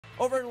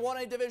Over in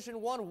 1A Division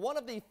I, one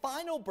of the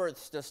final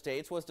berths to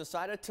states was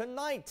decided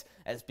tonight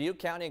as Butte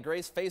County and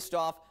Grace faced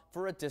off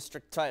for a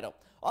district title.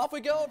 Off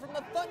we go from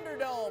the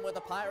Thunderdome with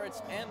the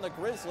Pirates and the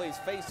Grizzlies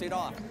facing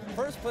off.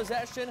 First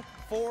possession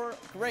for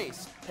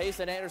Grace.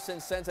 Payson Anderson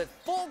sends it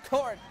full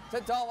court to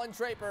Dolan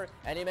Draper,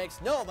 and he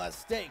makes no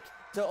mistake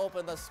to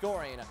open the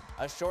scoring.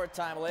 A short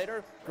time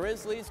later,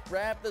 Grizzlies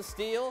grab the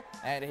steal,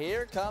 and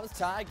here comes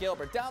Ty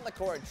Gilbert down the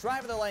court,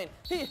 driving the lane.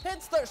 He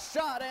hits the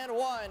shot and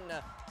one.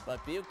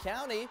 But Butte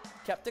County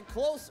kept it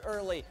close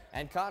early,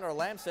 and Connor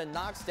Lamson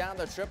knocks down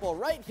the triple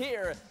right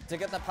here to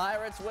get the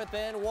Pirates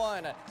within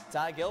one.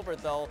 Ty Gilbert,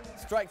 though,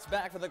 strikes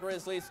back for the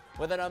Grizzlies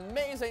with an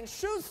amazing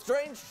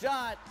shoestring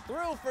shot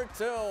through for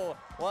two.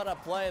 What a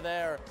play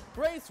there.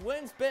 Grace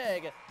wins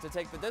big to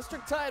take the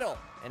district title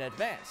and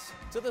advance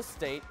to the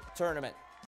state tournament.